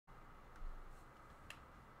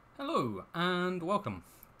Hello and welcome.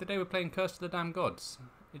 Today we're playing Curse of the Damned Gods.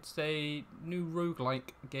 It's a new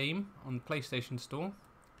roguelike game on the PlayStation Store.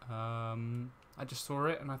 I just saw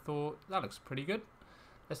it and I thought that looks pretty good.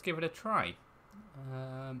 Let's give it a try.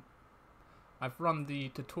 I've run the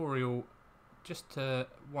tutorial just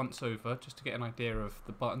once over, just to get an idea of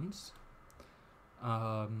the buttons.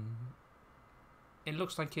 It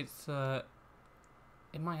looks like it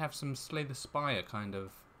might have some Slay the Spire kind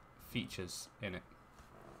of features in it.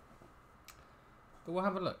 But we'll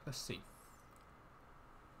have a look, let's see.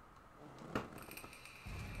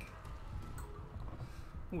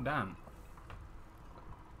 Oh damn.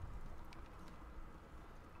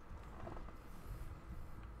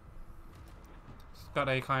 It's got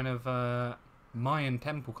a kind of Mayan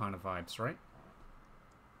temple kind of vibes, right?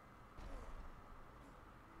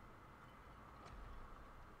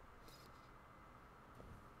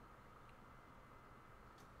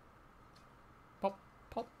 Pop,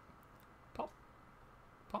 pop, pop,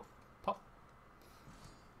 pop, pop.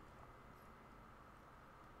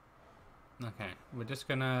 Okay, we're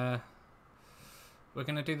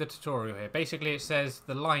gonna do the tutorial here. Basically it says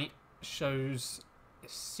the light shows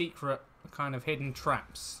secret kind of hidden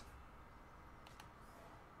traps.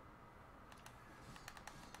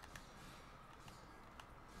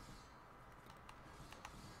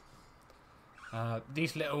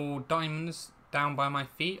 These little diamonds down by my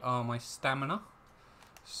feet are my stamina.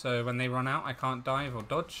 So when they run out, I can't dive or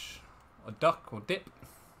dodge or duck or dip.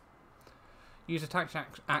 Use attack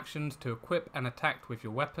actions to equip and attack with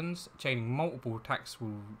your weapons. Chaining multiple attacks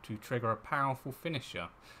to trigger a powerful finisher.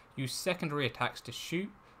 Use secondary attacks to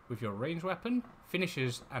shoot with your ranged weapon.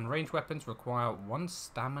 Finishers and ranged weapons require 1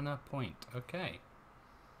 stamina point. Okay.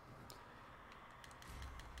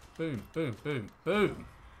 Boom, boom, boom, boom.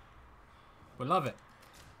 We love it.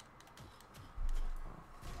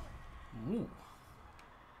 Ooh.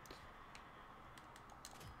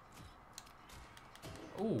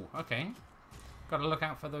 Ooh, okay. Gotta look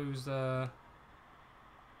out for those, gotta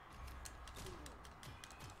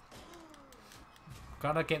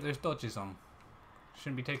get those dodges on.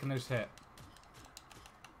 Shouldn't be taking those hits.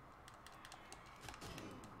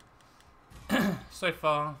 So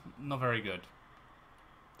far, not very good.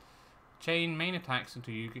 Chain main attacks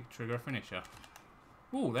until you trigger a finisher.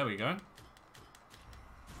 Ooh, there we go.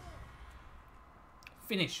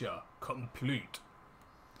 Finisher complete.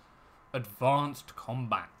 Advanced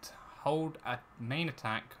combat. Hold a main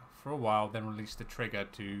attack for a while, then release the trigger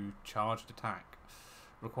to charged attack.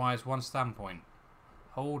 Requires 1 stamina point.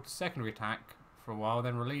 Hold secondary attack for a while,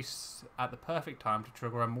 then release at the perfect time to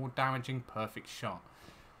trigger a more damaging perfect shot.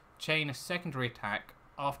 Chain a secondary attack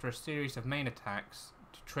after a series of main attacks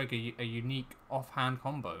to trigger a unique offhand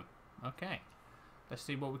combo. Okay, let's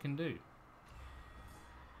see what we can do.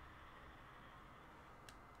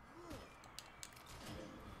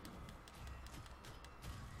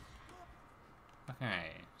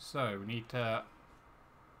 Okay, so we need to...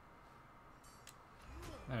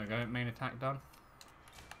 There we go, main attack done.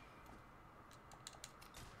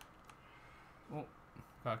 Oh,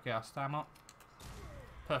 gotta get our stam up.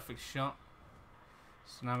 Perfect shot.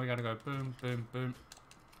 So now we gotta go boom, boom, boom.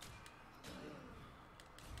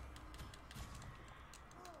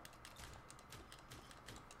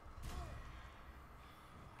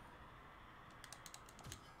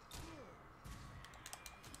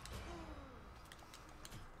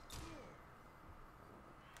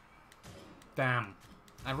 Damn.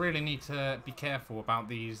 I really need to be careful about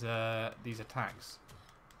these attacks.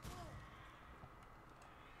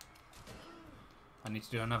 I need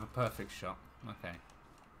to do another perfect shot. Okay.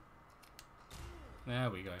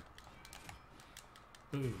 There we go.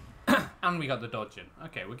 Boom. And we got the dodging.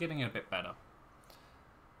 Okay, we're getting it a bit better.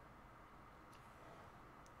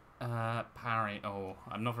 Parry. Oh,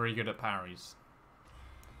 I'm not very good at parries.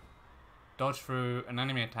 Dodge through an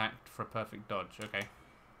enemy attack for a perfect dodge. Okay.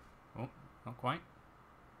 Oh, not quite.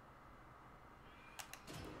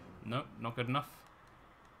 Nope, not good enough.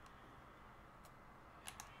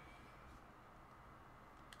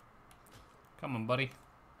 Come on, buddy.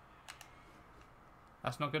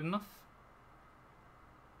 That's not good enough.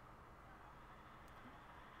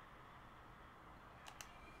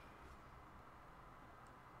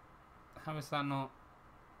 How is that not...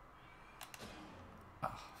 Oh.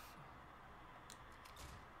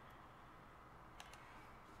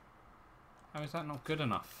 How is that not good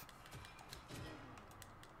enough?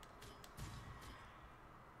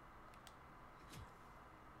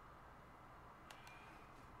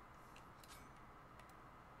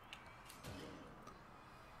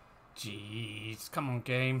 Jeez, come on,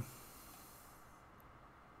 game.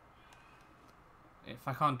 If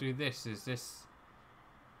I can't do this, is this...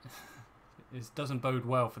 It doesn't bode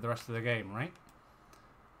well for the rest of the game, right?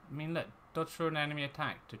 I mean, look, dodge through an enemy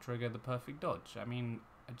attack to trigger the perfect dodge. I mean,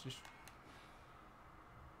 I just...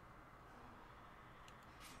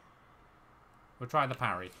 We'll try the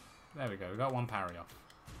parry. There we go, we got one parry off.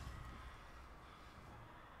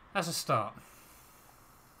 That's a start.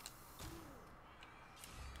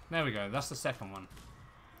 There we go, that's the second one.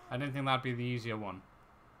 I didn't think that'd be the easier one.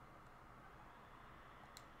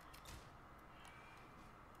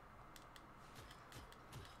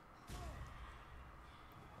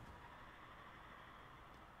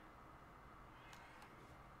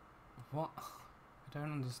 What? I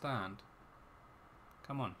don't understand.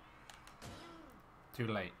 Come on. Too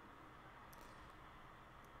late.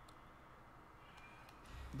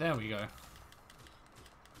 There we go.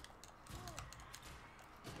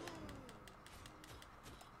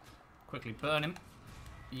 Quickly burn him.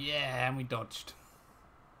 Yeah, and we dodged.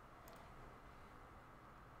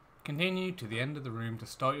 Continue to the end of the room to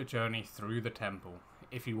start your journey through the temple.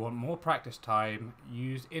 If you want more practice time,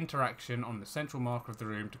 use interaction on the central marker of the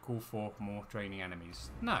room to call for more training enemies.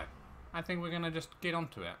 No, I think we're going to just get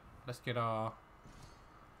onto it. Let's get our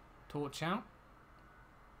torch out.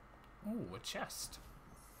 Ooh, a chest.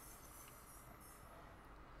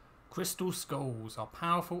 Crystal skulls are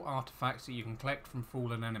powerful artifacts that you can collect from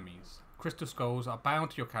fallen enemies. Crystal skulls are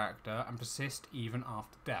bound to your character and persist even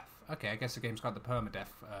after death. Okay, I guess the game's got the permadeath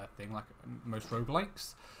thing like most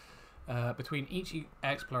roguelikes. Between each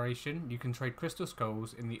exploration, you can trade crystal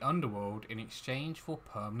skulls in the underworld in exchange for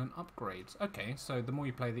permanent upgrades. Okay, so the more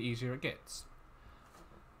you play, the easier it gets.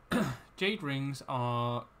 Jade rings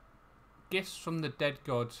are gifts from the dead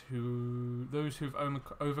gods, those who've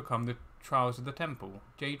overcome the trials of the temple.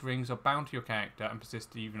 Jade rings are bound to your character and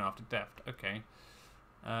persist even after death. Okay.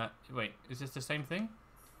 Wait, is this the same thing?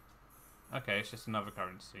 Okay, it's just another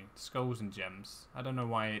currency. Skulls and gems. I don't know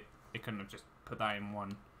why it couldn't have just put that in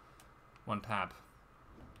one tab.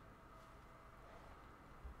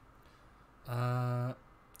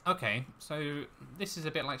 Okay, so this is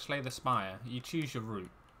a bit like Slay the Spire. You choose your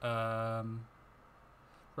route.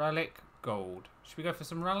 Relic, gold. Should we go for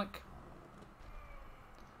some relic?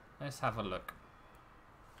 Let's have a look.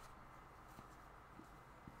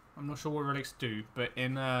 I'm not sure what relics do, but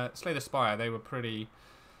in Slay the Spire they were pretty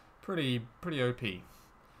OP.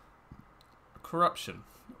 Corruption.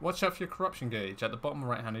 Watch out for your corruption gauge at the bottom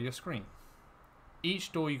right hand of your screen.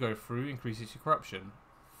 Each door you go through increases your corruption.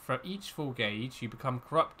 For each full gauge you become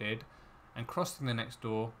corrupted, and crossing the next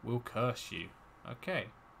door will curse you. Okay.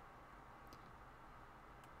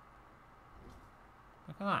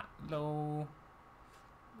 Look at that little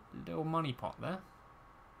money pot there.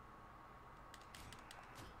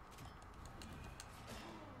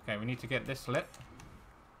 Okay, we need to get this lit.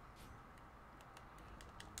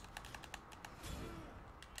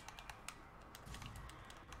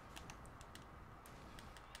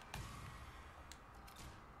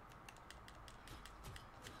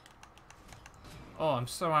 Oh, I'm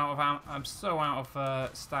so out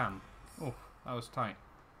of stam. Oh, that was tight.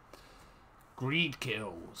 Greed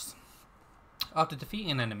kills. After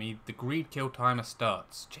defeating an enemy, the greed kill timer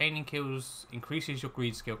starts. Chaining kills increases your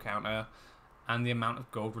greed skill counter and the amount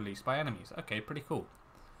of gold released by enemies. Okay, pretty cool.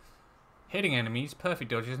 Hitting enemies,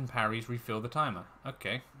 perfect dodges and parries refill the timer.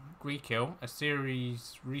 Okay. Greed kill, a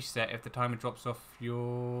series reset if the timer drops off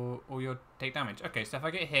your take damage. Okay, so if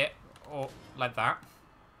I get hit or like that,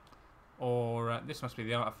 or this must be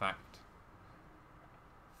the artifact.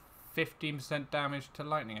 15% damage to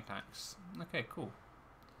lightning attacks. Okay, cool.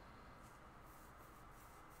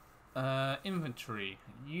 Inventory.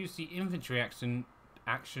 Use the inventory action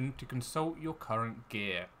to consult your current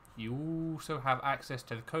gear. You also have access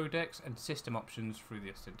to the codex and system options through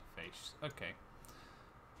this interface. Okay.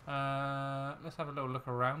 Let's have a little look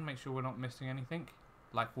around, make sure we're not missing anything.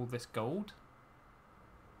 Like all this gold.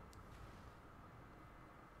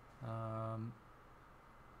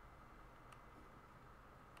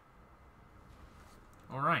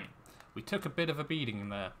 Alright, we took a bit of a beating in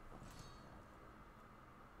there.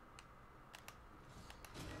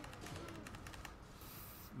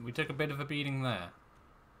 We took a bit of a beating there.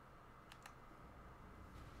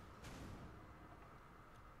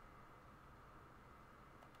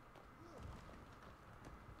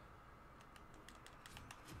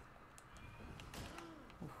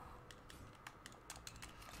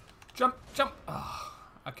 Jump, jump! Oh,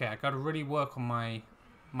 okay, I gotta really work on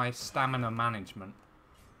my stamina management.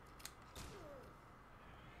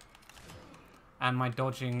 And my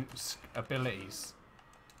dodging abilities.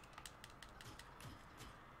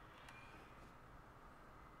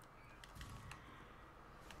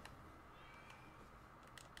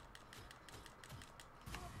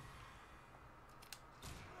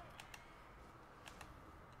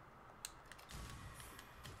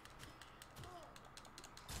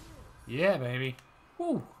 Yeah, baby.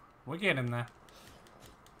 Woo! We're getting there.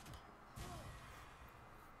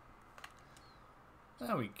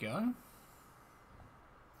 There we go.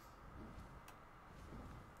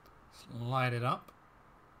 Let's light it up.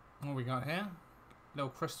 What we got here? Little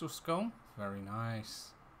crystal skull. Very nice.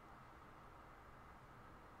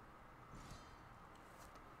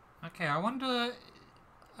 Okay, I wonder,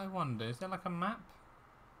 is there like a map?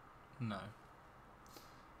 No.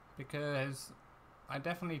 Because I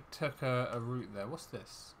definitely took a route there. What's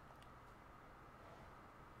this?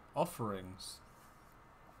 Offerings.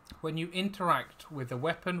 When you interact with a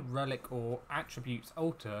weapon, relic, or attribute's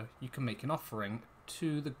altar, you can make an offering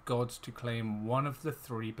to the gods to claim one of the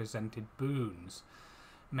 3 presented boons.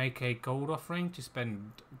 Make a gold offering to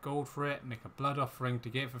spend gold for it. Make a blood offering to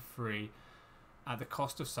get it for free at the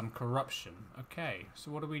cost of some corruption. Okay, so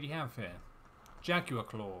what do we have here? Jaguar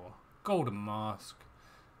Claw, Golden Mask,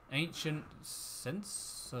 Ancient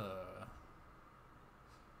Censer.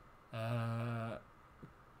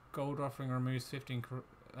 Gold offering removes 15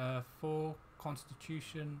 4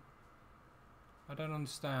 Constitution. I don't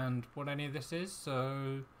understand what any of this is,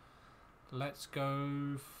 so let's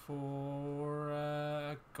go for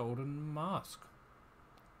a Golden Mask.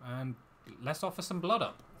 And let's offer some blood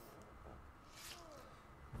up.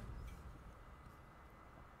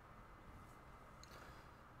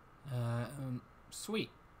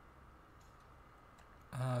 Sweet.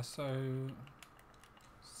 So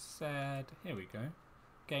said, here we go.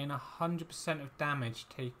 Gain 100% of damage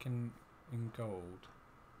taken in gold.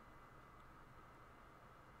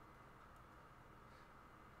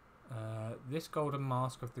 This golden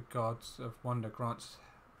mask of the gods of wonder grants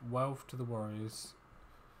wealth to the warriors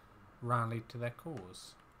rallied to their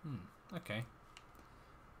cause. Okay.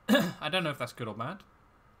 I don't know if that's good or bad.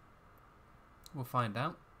 We'll find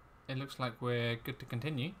out. It looks like we're good to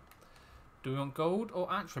continue. Do we want gold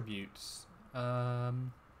or attributes? Let's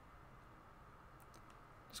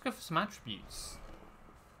go for some attributes.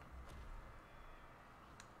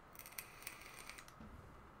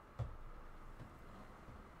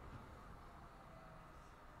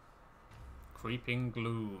 Creeping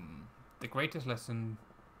gloom. The greatest lesson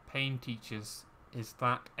pain teaches is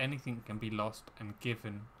that anything can be lost and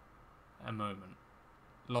given a moment.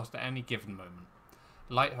 Lost at any given moment.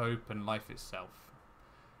 Light hope and life itself.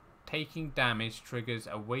 Taking damage triggers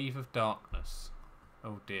a wave of darkness.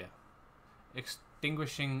 Oh dear.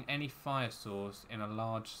 Extinguishing any fire source in a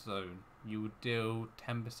large zone. You will deal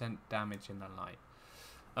 10% damage in the light.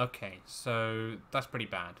 Okay, so that's pretty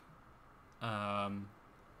bad.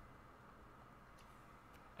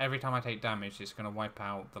 Every time I take damage, it's going to wipe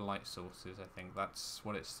out the light sources, I think. That's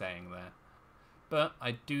what it's saying there. But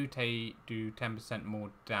I do do 10% more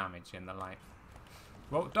damage in the light.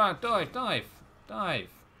 Well, dive, dive, dive, dive.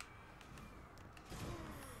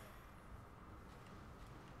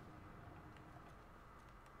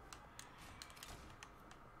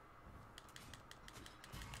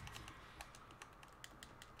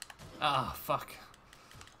 Ah, fuck.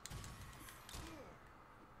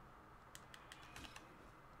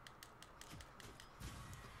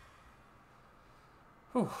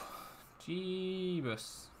 Whew.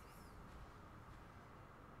 Jeebus.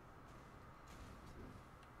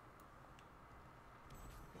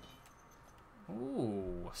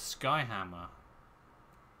 Ooh, Skyhammer.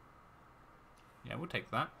 Yeah, we'll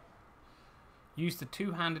take that. Use the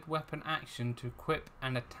two-handed weapon action to equip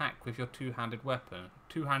and attack with your two-handed weapon.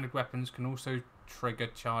 Two-handed weapons can also trigger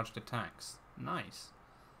charged attacks. Nice.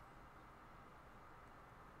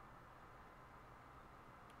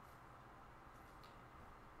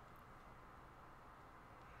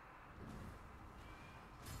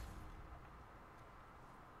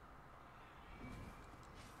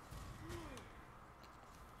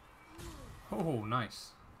 Oh, nice.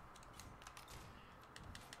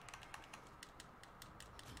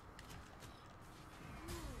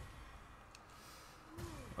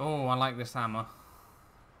 Oh, I like this hammer.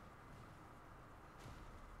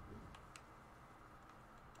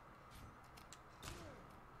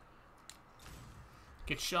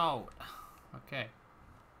 Get shot. Okay.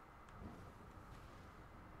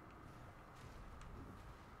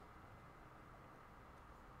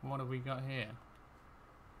 What have we got here?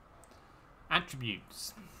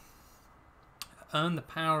 Attributes. Earn the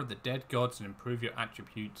power of the dead gods and improve your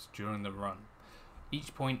attributes during the run.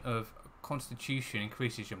 Each point of Constitution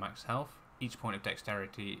increases your max health. Each point of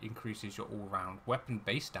Dexterity increases your all-round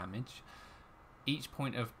weapon-based damage. Each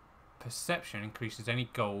point of Perception increases any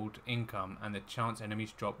gold income and the chance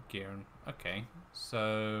enemies drop gear. Okay,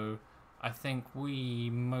 so I think we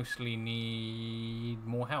mostly need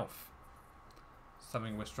more health.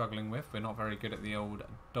 something we're struggling with. We're not very good at the old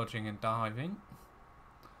dodging and diving.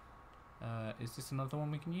 Is this another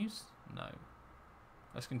one we can use? No.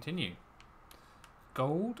 Let's continue.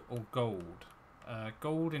 Gold or gold?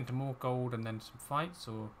 Gold into more gold and then some fights,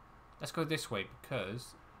 or let's go this way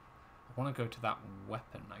because I want to go to that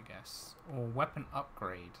weapon, I guess. Or weapon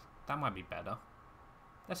upgrade. That might be better.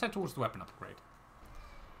 Let's head towards the weapon upgrade.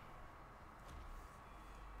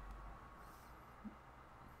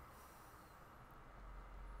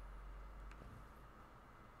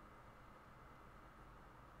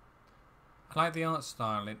 I like the art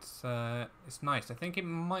style. It's nice. I think it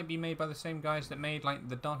might be made by the same guys that made like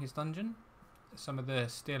the Darkest Dungeon. Some of the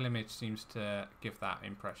still image seems to give that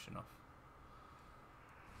impression of.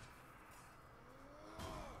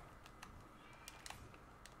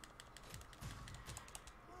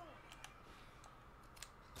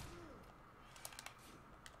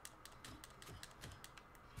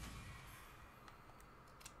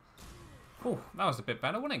 Oh, that was a bit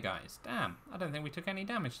better, wasn't it, guys? Damn, I don't think we took any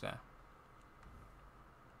damage there.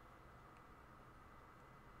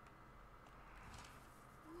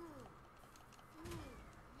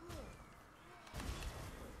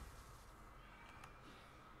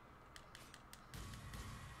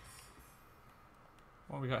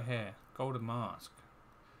 What have we got here? Golden mask.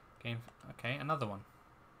 Game. Okay, another one.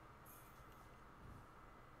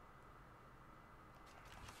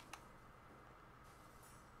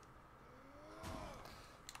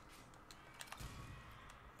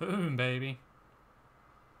 Boom, baby.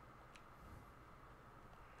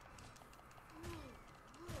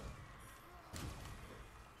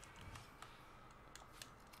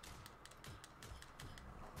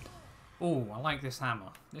 Oh, I like this hammer.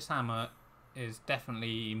 This hammer is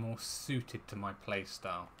definitely more suited to my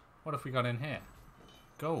playstyle. What have we got in here?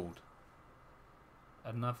 Gold.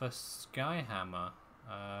 Another sky hammer.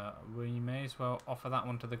 We may as well offer that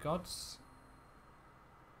one to the gods.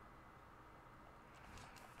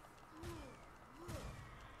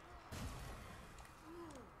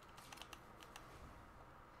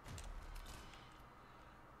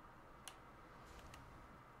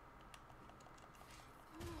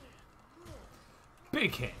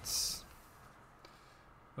 Big hits.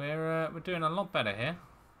 We're doing a lot better here.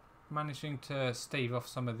 Managing to stave off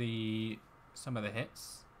some of the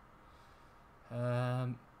hits. I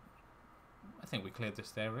think we cleared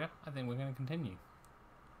this area. I think we're going to continue.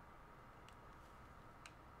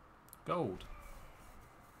 Gold.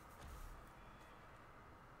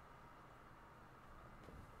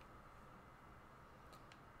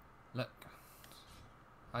 Look.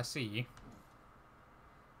 I see you.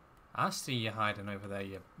 I see you hiding over there,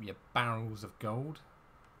 your barrels of gold.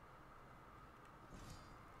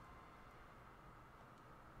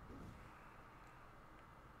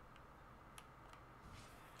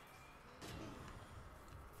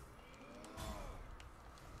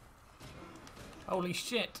 Holy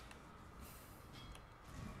shit!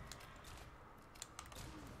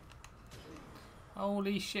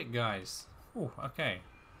 Holy shit, guys. Oh, okay.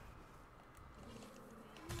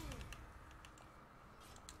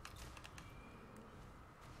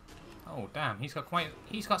 Oh damn, he's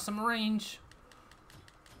got some range.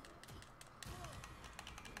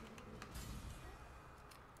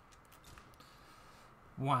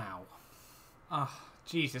 Wow. Ah,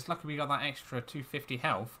 jeez, it's lucky we got that extra 250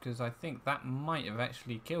 health, because I think that might have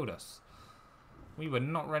actually killed us. We were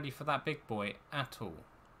not ready for that big boy at all.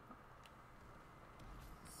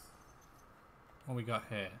 What we got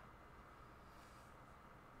here?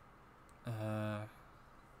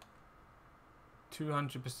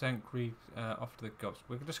 200% greed off to the gods.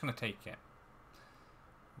 We're just going to take it.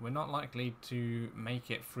 We're not likely to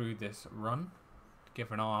make it through this run,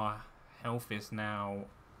 given our health is now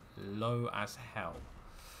low as hell.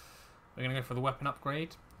 We're going to go for the weapon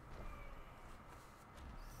upgrade.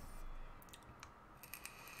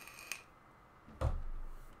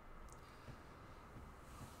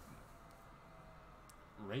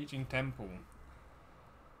 Raging Temple.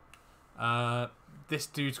 This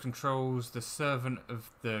dude controls the servant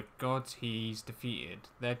of the gods he's defeated,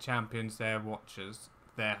 their champions, their watchers,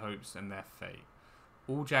 their hopes, and their fate.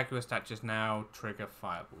 All Jaguar statues now trigger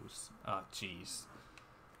fireballs. Ah, jeez.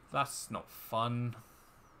 That's not fun.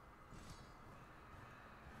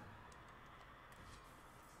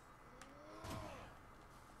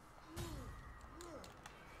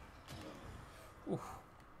 Oof.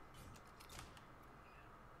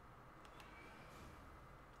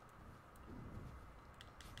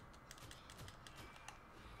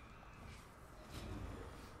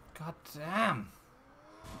 God damn.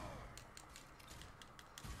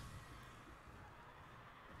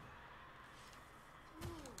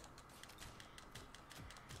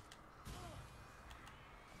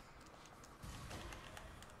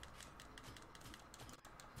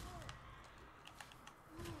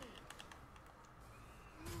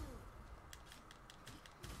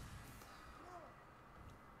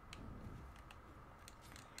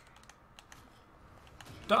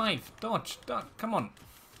 Dive, dodge, duck, come on.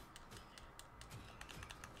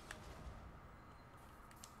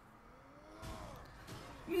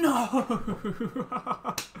 No!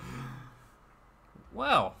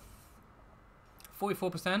 Well,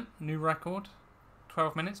 44%, new record.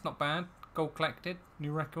 12 minutes, not bad. Gold collected,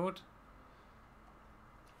 new record.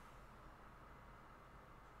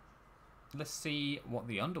 Let's see what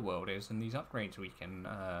the underworld is and these upgrades we can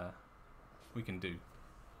do.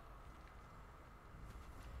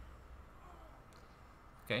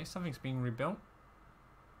 Okay, something's being rebuilt.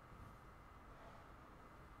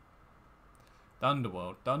 The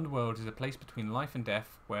underworld. The underworld is a place between life and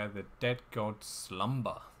death where the dead gods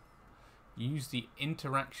slumber. Use the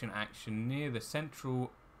interaction action near the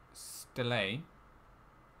central stele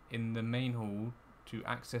in the main hall to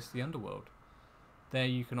access the underworld. There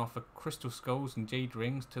you can offer crystal skulls and jade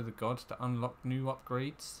rings to the gods to unlock new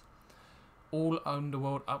upgrades. All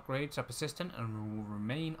underworld upgrades are persistent and will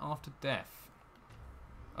remain after death.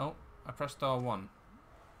 Oh, I pressed R1.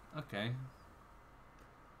 Okay.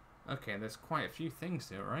 Okay, there's quite a few things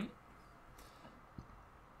here, right?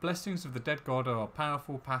 Blessings of the Dead God are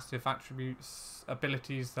powerful passive attributes,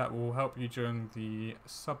 abilities that will help you during the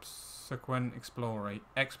subsequent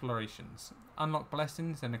explorations. Unlock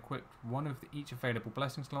blessings and equip one of each available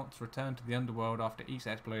blessing slots. Return to the underworld after each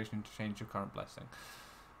exploration to change your current blessing.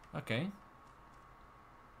 Okay.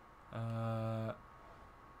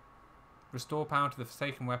 Restore power to the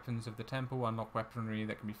forsaken weapons of the temple. Unlock weaponry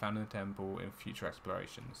that can be found in the temple in future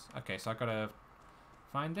explorations. Okay, so I gotta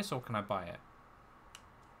find this, or can I buy it?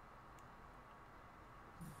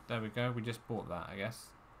 There we go. We just bought that, I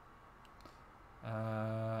guess.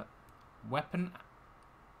 Weapon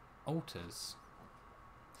altars.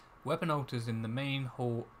 Weapon altars in the main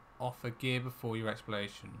hall offer gear before your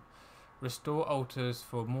exploration. Restore altars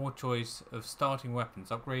for more choice of starting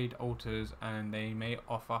weapons. Upgrade altars and they may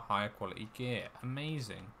offer higher quality gear.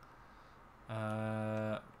 Amazing.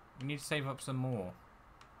 We need to save up some more.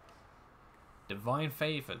 Divine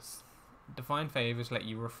Favors. Divine Favors let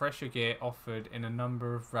you refresh your gear offered in a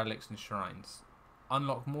number of relics and shrines.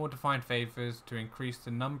 Unlock more Divine Favors to increase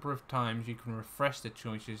the number of times you can refresh the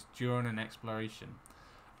choices during an exploration.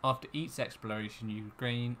 After each exploration, you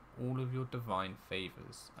gain all of your Divine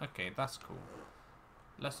Favors. Okay, that's cool.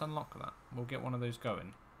 Let's unlock that. We'll get one of those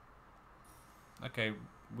going. Okay,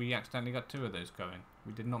 we accidentally got 2 of those going.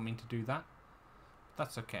 We did not mean to do that.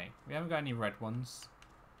 That's okay. We haven't got any red ones.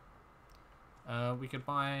 We could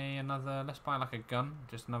buy another... Let's buy like a gun.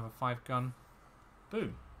 Just another 5 gun.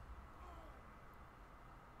 Boom.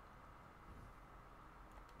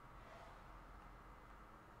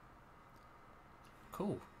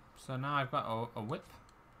 Cool. So now I've got a whip.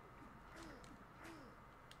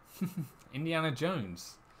 Indiana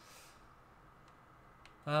Jones.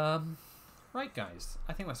 Right guys,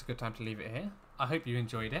 I think that's a good time to leave it here. I hope you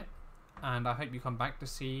enjoyed it. And I hope you come back to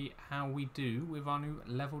see how we do with our new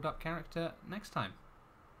leveled up character next time.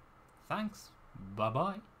 Thanks. Bye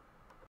bye.